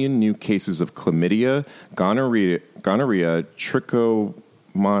 million new cases of chlamydia, gonorrhea,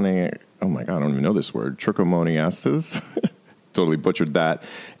 trichomoniasis, oh my God, I don't even know this word, trichomoniasis, totally butchered that,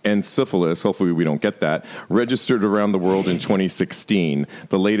 and syphilis, hopefully we don't get that, registered around the world in 2016,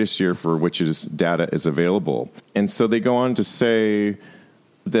 the latest year for which data is available. And so they go on to say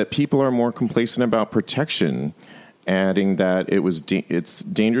that people are more complacent about protection, adding that it's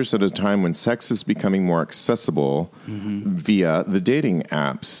dangerous at a time when sex is becoming more accessible via the dating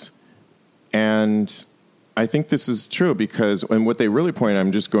apps. And I think this is true because, and what they really point,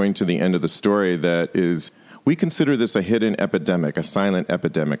 I'm just going to the end of the story, that is, we consider this a hidden epidemic, a silent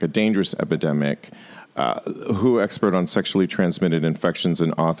epidemic, a dangerous epidemic. WHO expert on sexually transmitted infections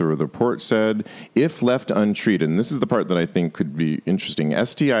and author of the report said, if left untreated, and this is the part that I think could be interesting,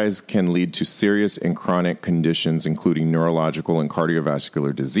 STIs can lead to serious and chronic conditions, including neurological and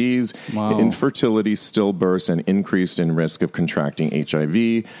cardiovascular disease, infertility, stillbirths, and increased in risk of contracting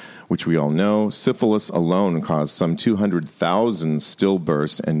HIV, which we all know. Syphilis alone caused some 200,000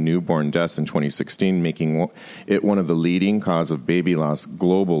 stillbirths and newborn deaths in 2016, making it one of the leading cause of baby loss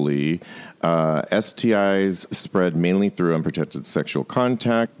globally. STIs spread mainly through unprotected sexual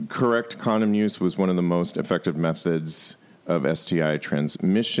contact. Correct condom use was one of the most effective methods of STI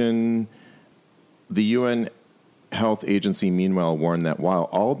transmission. The UN Health Agency, meanwhile, warned that while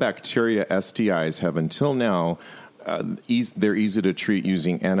all bacteria STIs have until now they're easy to treat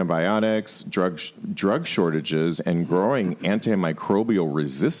using antibiotics, drug shortages, and growing antimicrobial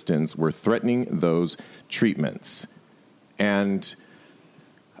resistance were threatening those treatments. And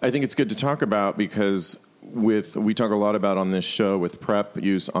I think it's good to talk about because we talk a lot about on this show with PrEP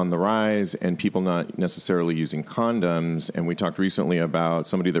use on the rise and people not necessarily using condoms. And we talked recently about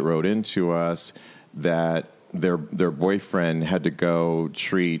somebody that wrote into us that their boyfriend had to go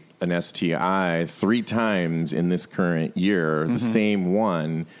treat an STI 3 times in this current year, the same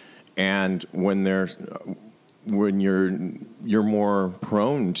one, and when you're more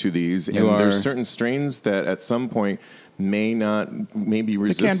prone to these, and there's certain strains that at some point may be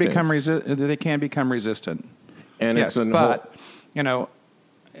resistant. They can become resistant. And yes,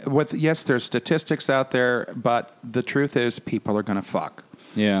 yes, there's statistics out there, but the truth is people are going to fuck.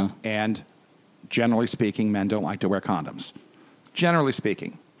 Yeah. And generally speaking, men don't like to wear condoms. Generally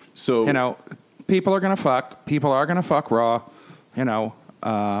speaking. So, people are going to fuck. People are going to fuck raw,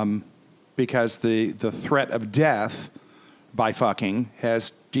 because the threat of death by fucking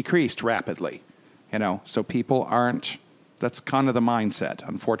has decreased rapidly. So people aren't. That's kind of the mindset,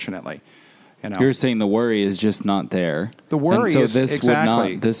 unfortunately. You're saying the worry is just not there. The worry and so is this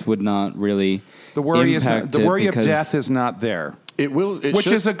exactly. would not really. The worry impact the worry of death is not there. It will, which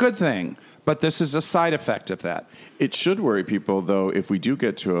is a good thing. But this is a side effect of that. It should worry people, though, if we do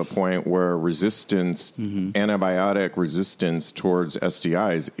get to a point where resistance, antibiotic resistance towards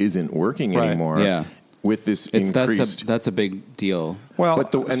STIs isn't working anymore. Yeah. With this increased, that's a big deal. Well,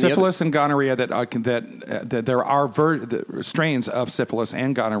 syphilis and gonorrhea that there are strains of syphilis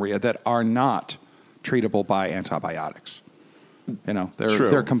and gonorrhea that are not treatable by antibiotics.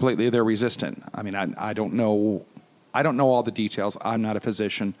 They're resistant. I mean, I don't know all the details. I'm not a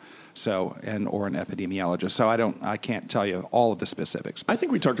physician, or an epidemiologist, so I can't tell you all of the specifics. I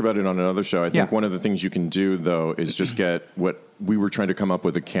think we talked about it on another show. I think one of the things you can do, though, is just get what we were trying to come up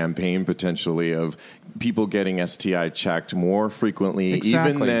with a campaign potentially of people getting STI checked more frequently.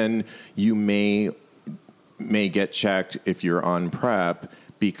 Exactly. Even then, you may get checked if you're on PrEP,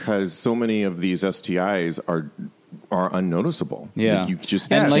 because so many of these STIs are unnoticeable. Yeah, you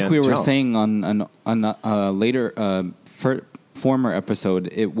just and like we were tell. saying on a later former episode,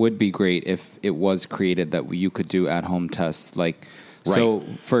 it would be great if it was created that you could do at-home tests. Like, so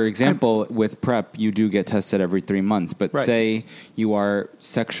for example, with PrEP, you do get tested every 3 months. But say you are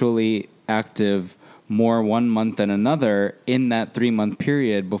sexually active more 1 month than another in that 3 month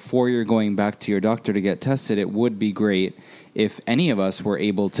period before you're going back to your doctor to get tested. It would be great if any of us were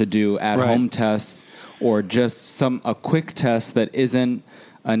able to do at-home tests, or just a quick test that isn't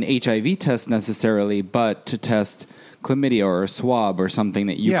an HIV test necessarily, but to test chlamydia or a swab or something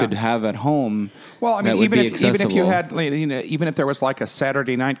that you could have at home. Well, I mean, even if you had, even if there was like a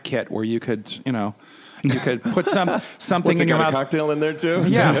Saturday night kit where you could, you could put something in your mouth. A cocktail in there too?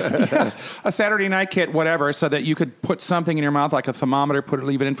 Yeah. A Saturday night kit, whatever, so that you could put something in your mouth, like a thermometer,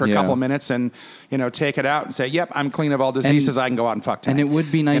 leave it in for a couple of minutes, and take it out and say, "Yep, I'm clean of all diseases. I can go out and fuck tonight." And it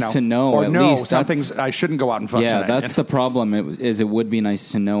would be nice to know. Or at no, least something's I shouldn't go out and fuck tonight. Yeah, that's the problem. It would be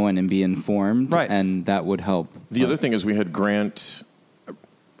nice to know and be informed, and that would help. The other thing is we had Grant,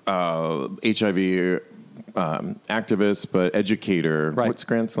 HIV activist, but educator. Right. What's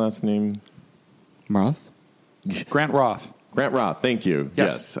Grant's last name? Roth? Grant Roth. Grant Roth, thank you.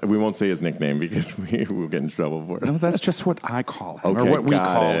 Yes. We won't say his nickname because we will get in trouble for it. No, that's just what I call him, or what we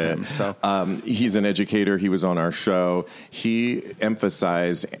call him. So he's an educator. He was on our show. He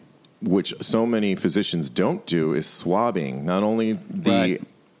emphasized, which so many physicians don't do, is swabbing, not only the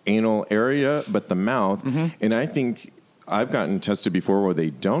anal area, but the mouth. And I think I've gotten tested before where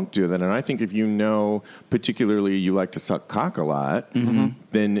they don't do that, and I think if particularly you like to suck cock a lot,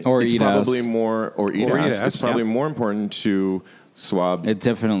 then or it's eat probably ass. more, or eat ass. It's probably more important to swab. It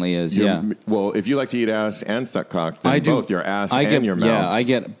definitely is. Well, if you like to eat ass and suck cock, then both your ass and your mouth. Yeah,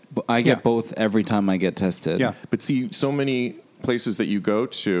 I get both every time I get tested. Yeah, but see, so many places that you go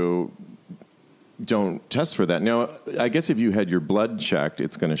to don't test for that. Now, I guess if you had your blood checked,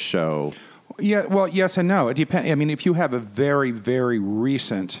 it's going to show. Yeah, well, yes and no. It depends. I mean, if you have a very, very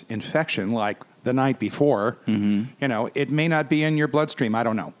recent infection, like the night before, it may not be in your bloodstream. I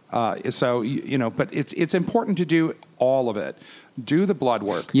don't know. But it's important to do all of it. Do the blood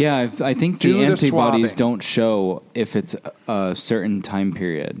work. Yeah, I think the antibodies don't show if it's a certain time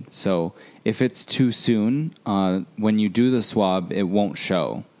period. So if it's too soon, when you do the swab, it won't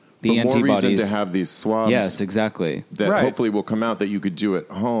show. The antibodies. More reason to have these swabs. Yes, exactly. That hopefully will come out that you could do at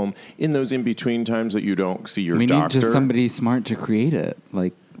home in those in-between times that you don't see your doctor. We need just somebody smart to create it.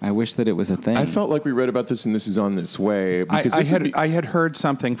 Like, I wish that it was a thing. I felt like we read about this, and this is on this way. Because I had heard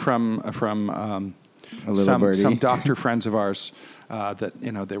something from some doctor friends of ours that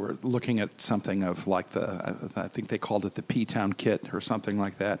they were looking at something of like I think they called it the P-Town kit or something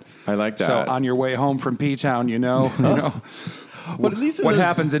like that. I like that. So on your way home from P-Town, But at least what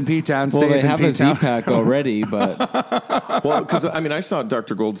happens in P-Town stays in P-Town. Well, they have a Z-Pack already, but... Well, because, I saw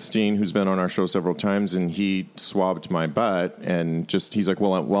Dr. Goldstein, who's been on our show several times, and he swabbed my butt, and he's like,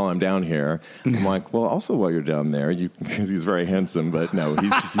 well, while I'm down here. I'm like, well, also while you're down there, because he's very handsome, but no,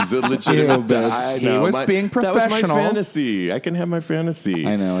 he's a legitimate... He was being professional. That was my fantasy. I can have my fantasy.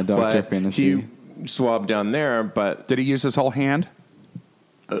 I know, a doctor fantasy. He swabbed down there, but... Did he use his whole hand?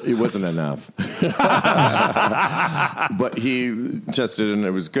 It wasn't enough. But he tested and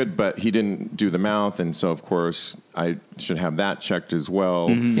it was good, but he didn't do the mouth. And so, of course, I should have that checked as well.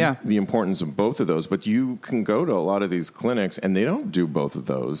 Yeah. The importance of both of those. But you can go to a lot of these clinics and they don't do both of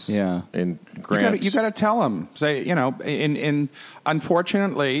those. Yeah. And you got to tell them. Say,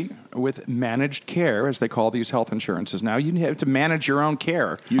 unfortunately, with managed care, as they call these health insurances now, you have to manage your own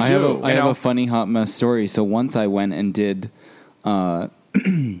care. You I do. have a funny hot mess story. So once I went and did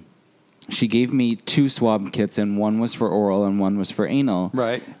she gave me 2 swab kits, and one was for oral and one was for anal.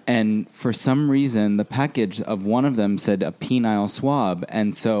 Right. And for some reason, the package of one of them said a penile swab,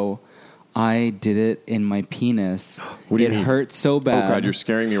 and so I did it in my penis. What do you it mean? hurt so bad. Oh, God, you're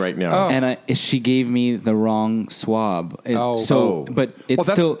scaring me right now. And she gave me the wrong swab. But it Well,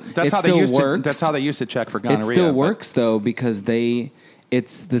 still that's it how still they used works. that's how they used to check for gonorrhea. It still works though, because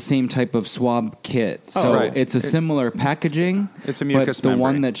it's the same type of swab kit. Oh, So right. it's a similar packaging. It's a mucous but the membrane.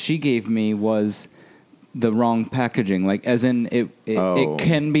 one that she gave me was the wrong packaging. Like, as in it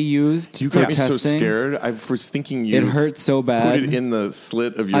can be used You for got me so testing. scared. I was thinking you It hurt so bad. put it in the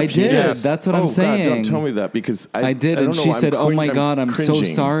slit of your I penis. did. That's what I'm saying. God, don't tell me that, because I did, I and don't she know, said, "Oh my God, I'm so cringing."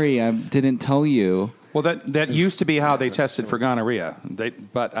 sorry. I didn't tell you." Well, that used to be how they tested for gonorrhea.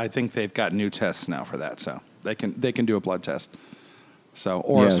 But I think they've got new tests now for that, so they can do a blood test. So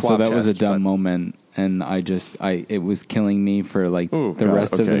or a swab so that test. was a dumb but- moment, and it was killing me for like Oh, the God,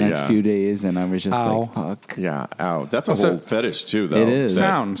 rest of the okay, next yeah. few days, and I was just Ow. like, "Fuck." Yeah, ow. That's a Oh, so- whole fetish too, though. It is.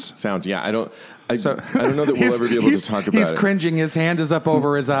 Sounds. Yeah, I don't know that we'll He's- ever be able to talk about He's it. cringing. His hand is up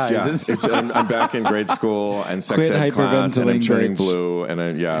over his eyes. Yeah, I'm back in grade school and sex Quit ed class, and I'm hyperventilating, turning bitch. blue.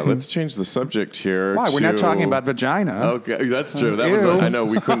 And let's change the subject here. Why? We're not to- talking about vagina. Okay, that's true. That was. Ew. I know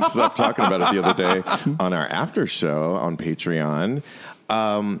we couldn't stop talking about it the other day on our after show on Patreon.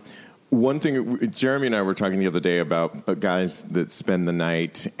 One thing, Jeremy and I were talking the other day about guys that spend the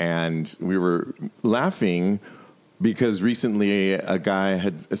night, and we were laughing because recently a guy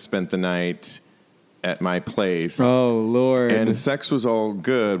had spent the night at my place. Oh Lord! And sex was all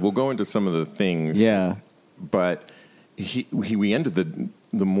good. We'll go into some of the things. Yeah. But we ended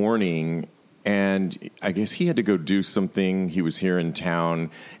the morning, and I guess he had to go do something. He was here in town,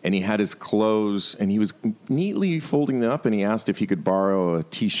 and he had his clothes, and he was neatly folding them up, and he asked if he could borrow a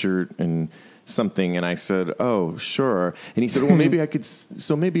T-shirt and something, and I said, "Oh, sure." And he said, "Well, maybe I could,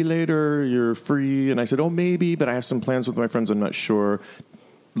 so maybe later you're free." And I said, "Oh, maybe, but I have some plans with my friends. I'm not sure.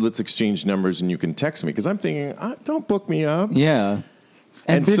 Let's exchange numbers, and you can text me." Because I'm thinking, don't book me up. Yeah.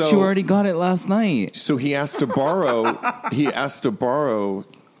 And bitch, so- you already got it last night. So he asked to borrow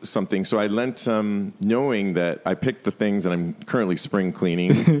something. So I lent, knowing that I picked the things, and I'm currently spring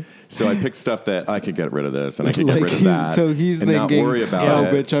cleaning. So I picked stuff that I could get rid of this and I could get rid of that. So he's and thinking, not worry about "Oh,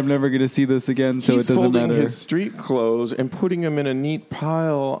 it. bitch, I'm never going to see this again, so He's it doesn't folding matter." his street clothes and putting them in a neat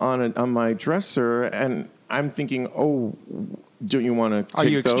pile on my dresser, and I'm thinking, "Oh, don't you want to? Are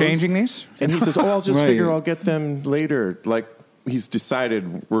you exchanging these? And he says, "Oh, I'll just Right. figure I'll get them later." Like he's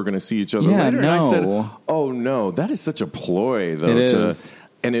decided we're going to see each other Yeah, later. And I said, no. "Oh no, that is such a ploy, though." It is.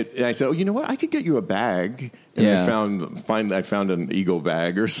 And I said, "Oh, you know what? I could get you a bag." And Yeah. I found an Eagle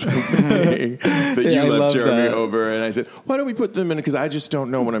bag or something that you Yeah, I left love Jeremy that. over. And I said, "Why don't we put them in? Because I just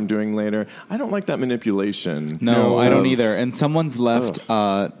don't know what I'm doing later. I don't like that manipulation." No, I don't of- either. And someone's left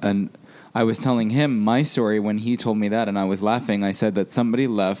and I was telling him my story when he told me that, and I was laughing. I said that somebody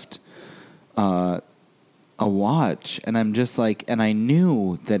left a watch, and I'm just like, and I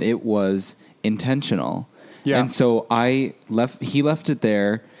knew that it was intentional. Yeah. And so he left it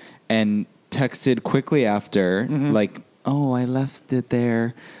there and texted quickly after, like, "Oh, I left it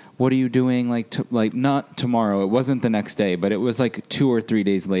there. What are you doing?" Like not tomorrow. It wasn't the next day, but it was like 2 or 3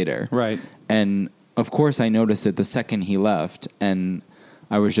 days later. Right. And of course I noticed it the second he left, and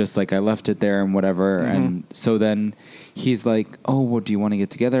I was just like, I left it there and whatever. And so then he's like, "Oh, well, do you want to get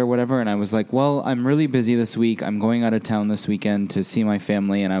together or whatever?" And I was like, "Well, I'm really busy this week. I'm going out of town this weekend to see my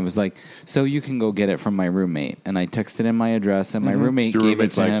family." And I was like, "So you can go get it from my roommate." And I texted him my address, and my roommate Your gave it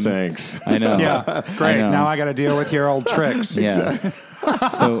roommate's to like, him. "Thanks." I know. Yeah, great. know. Now I got to deal with your old tricks. Yeah.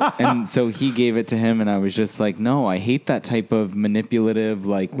 So he gave it to him, and I was just like, "No, I hate that type of manipulative,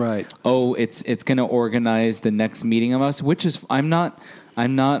 like, Right. oh, it's going to organize the next meeting of us," which is, I'm not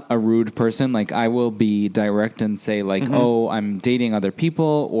a rude person. Like, I will be direct and say, like, "Oh, I'm dating other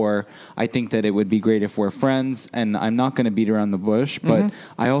people," or "I think that it would be great if we're friends," and I'm not going to beat around the bush. But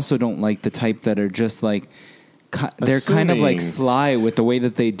I also don't like the type that are just like, they're kind of like Assuming. sly with the way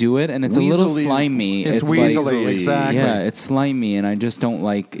that they do it, and it's a little Weaselly. slimy. It's like- weaselly, exactly. Yeah, it's slimy, and I just don't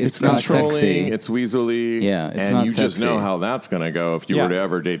like. It's not controlling, sexy. It's weaselly. Yeah, it's and not you just sexy. know how that's going to go if you Yeah. were to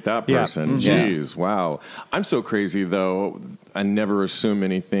ever date that Yeah. person. Yeah. Jeez, wow. I'm so crazy, though. I never assume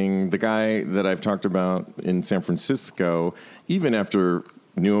anything. The guy that I've talked about in San Francisco, even after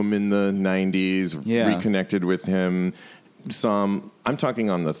knew him in the 90s, Yeah. reconnected with him. I'm talking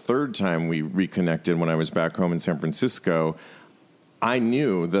on the third time we reconnected when I was back home in San Francisco. I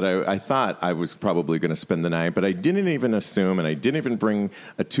knew that I thought I was probably going to spend the night, but I didn't even assume, and I didn't even bring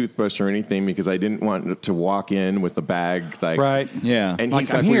a toothbrush or anything because I didn't want to walk in with a bag. Like, right. Yeah. And Like,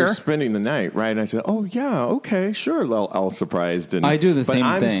 he's I'm like, well, you're here. spending the night, right? And I said, oh, yeah, okay, sure. All surprised. And I do the but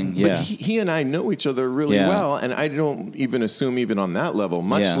same thing, yeah. But he and I know each other really Yeah. well, and I don't even assume even on that level,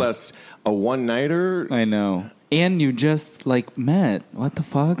 much Yeah. less a one-nighter. I know. And you just like met. What the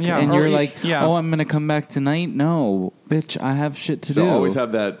fuck? Yeah, and or you're you- like, yeah. oh, I'm going to come back tonight? No, bitch, I have shit to So do. always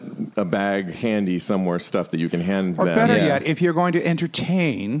have a bag handy somewhere, stuff that you can hand Or them. better Yeah. yet, if you're going to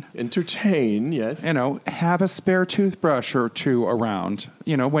entertain, Entertain, yes. have a spare toothbrush or two around.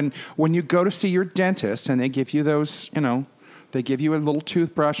 When you go to see your dentist and they give you those, they give you a little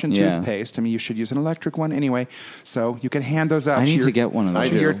toothbrush and Yeah. toothpaste. I mean, you should use an electric one anyway. So you can hand those out I to need your, to get one of I those.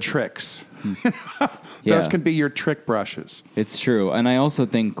 to your do. tricks. Yeah. Those can be your trick brushes. It's true, and I also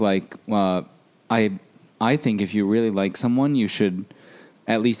think I think if you really like someone, you should.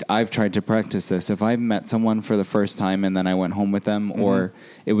 At least I've tried to practice this. If I've met someone for the first time and then I went home with them, or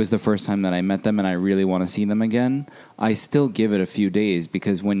it was the first time that I met them and I really want to see them again, I still give it a few days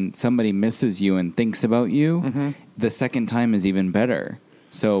because when somebody misses you and thinks about you, the second time is even better.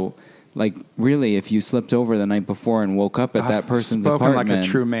 So. Like, really, if you slept over the night before and woke up at that person's Spoken apartment, like a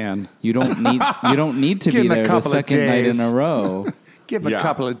true man. you don't need to Give be him a there the couple of second night in days. a row. Give them Yeah. a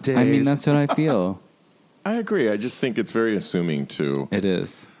couple of days. I mean, that's what I feel. I agree. I just think it's very assuming to It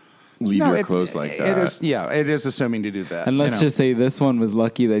is. leave your clothes like that. It is, it is assuming to do that. And let's just say this one was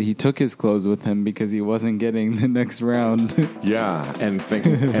lucky that he took his clothes with him because he wasn't getting the next round. Yeah, and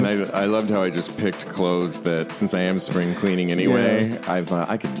I loved how I just picked clothes that, since I am spring cleaning anyway, I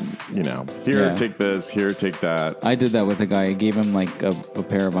could, here, Yeah. take this, here, take that. I did that with a guy. I gave him like a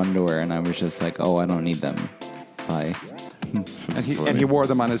pair of underwear, and I was just like, oh, I don't need them. Bye. and he wore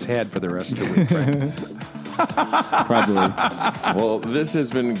them on his head for the rest of the week. Right? Probably. Well, this has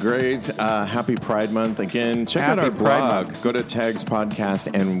been great. Happy Pride Month. Again, check out Happy our Pride blog. Month. Go to Tags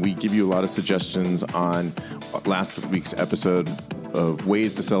Podcast, and we give you a lot of suggestions on last week's episode of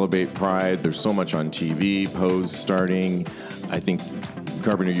ways to celebrate Pride. There's so much on TV, Pose starting. I think,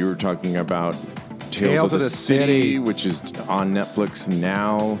 Carpenter, you were talking about Tales of the City, which is on Netflix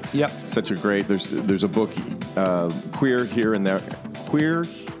now. Yep. Such a great, there's a book, Queer Here and There. Queer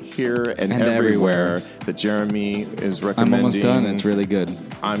Here and Everywhere that Jeremy is recommending. I'm almost done. It's really good.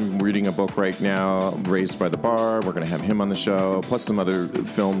 I'm reading a book right now, Raised by the Bar. We're going to have him on the show, plus some other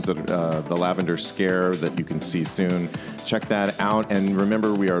films, that The Lavender Scare, that you can see soon. Check that out. And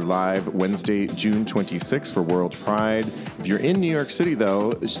remember, we are live Wednesday, June 26th for World Pride. If you're in New York City,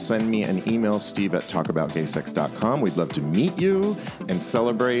 though, send me an email, steve@talkaboutgaysex.com. We'd love to meet you and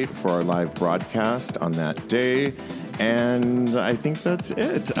celebrate for our live broadcast on that day. And I think that's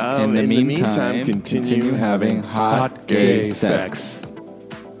it. In the meantime, continue having hot gay sex.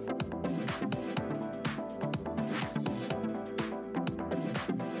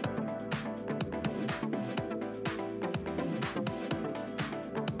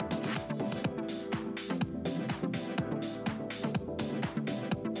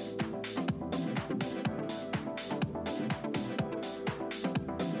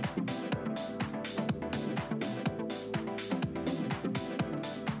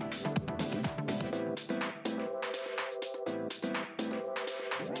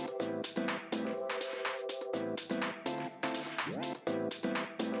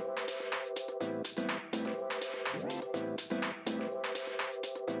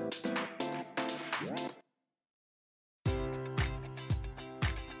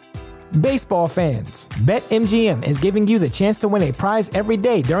 Baseball fans, BetMGM is giving you the chance to win a prize every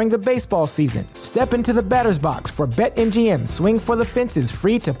day during the baseball season. Step into the batter's box for BetMGM Swing for the Fences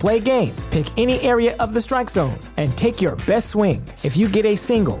free-to-play game. Pick any area of the strike zone and take your best swing. If you get a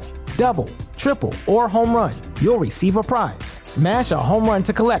single, double, triple, or home run, you'll receive a prize. Smash a home run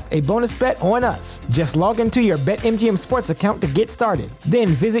to collect a bonus bet on us. Just log into your BetMGM Sports account to get started. Then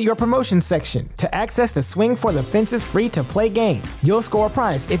visit your promotions section to access the Swing for the Fences free-to-play game. You'll score a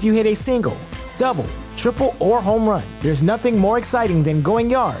prize if you hit a single, double, triple, or home run. There's nothing more exciting than going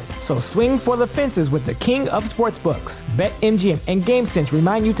yard, so swing for the fences with the king of sportsbooks. BetMGM and GameSense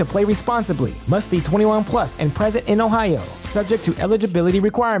remind you to play responsibly. Must be 21 plus and present in Ohio, subject to eligibility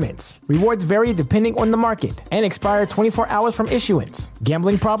requirements. Rewards vary depending on the market and expire 24 hours from issuance.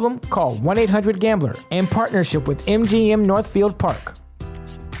 Gambling problem? Call 1-800-GAMBLER in partnership with MGM Northfield Park.